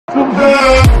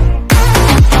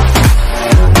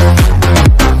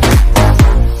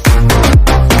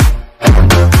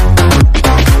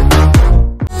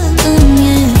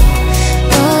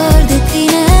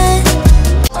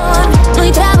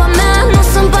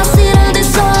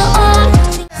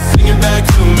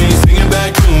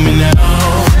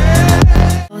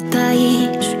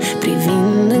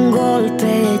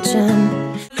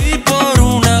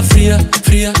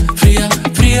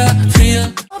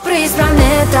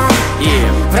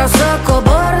Vreau să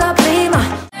cobor la prima.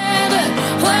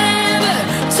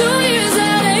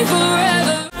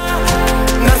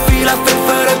 N-ar fi la fel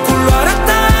fără culoarea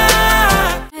ta.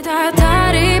 Dat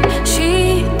aripi și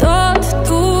tot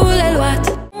tu le-ai luat.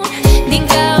 Din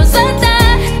cauza ta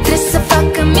trebuie să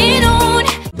facă minuni.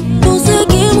 Nos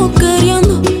seguimos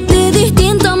queriendo de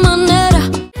distinta manera.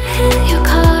 Your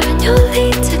car and your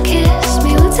feet to kiss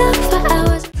me. We'll talk for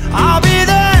hours. I'll be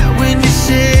there when you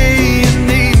say you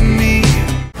need me.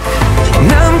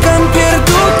 N-am cam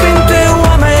pierdut printre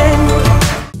oameni.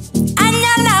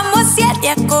 Andiamo siete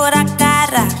ancora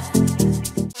cara.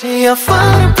 Și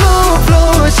afară plouă,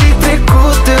 plouă și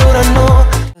trecute ora nouă.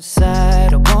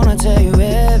 Inside, I wanna tell you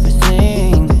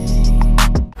everything.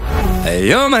 Hey,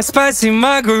 you're my spicy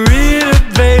margarita,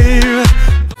 babe.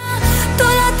 Tu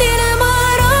la tine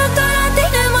maro, tu la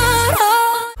tine maro.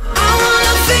 I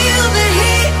wanna feel the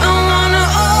heat, I wanna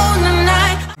own the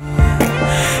night.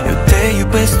 Eu te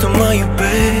iubesc, tu mă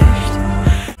iubești.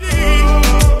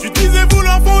 Tu disais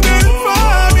vouloir fonder une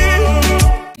famille.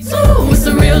 It's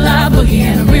a real life boogie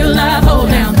and a real life hold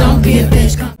down. Don't be a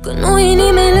bitch. Când nu e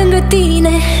nimeni lângă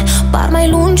tine, par mai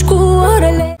lungi cu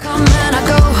orele. Come and I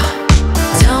go.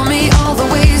 Tell me all the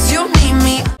ways you need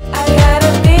me. I got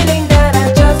a feeling that I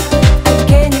just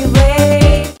can't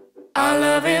erase. Our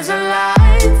love is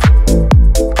alive.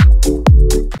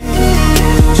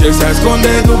 Ce se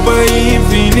ascunde după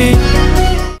infinit.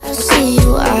 I see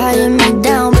you eyeing me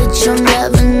down, but you'll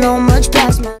never know much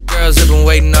past my. Girls have been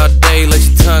waiting all day, let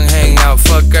your tongue hang out,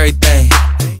 fuck everything.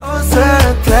 O să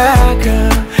pleacă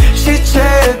și ce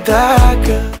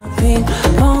dacă. Ping,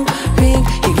 pong, ping,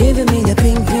 you're giving me the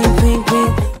ping, ping, ping, ping.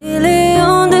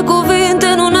 Milion de cuvinte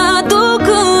nu ne aduc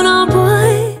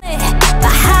înapoi.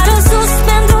 Paharul sus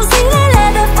pentru zilele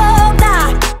de foc, da.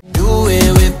 Do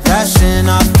it with passion,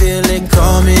 I feel it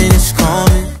coming, it's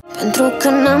coming. Pentru că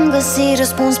n-am găsit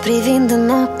răspuns privind în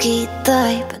ochii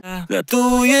tăi. Dar tu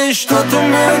ești totul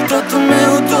meu, totul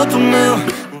meu, totul meu.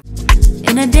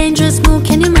 In a dangerous mood,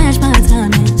 can you match my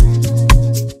timing?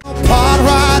 Part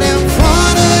right in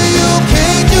front of you,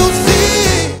 can't you see?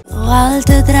 O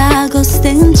altă dragoste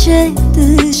încet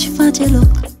își face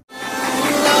loc.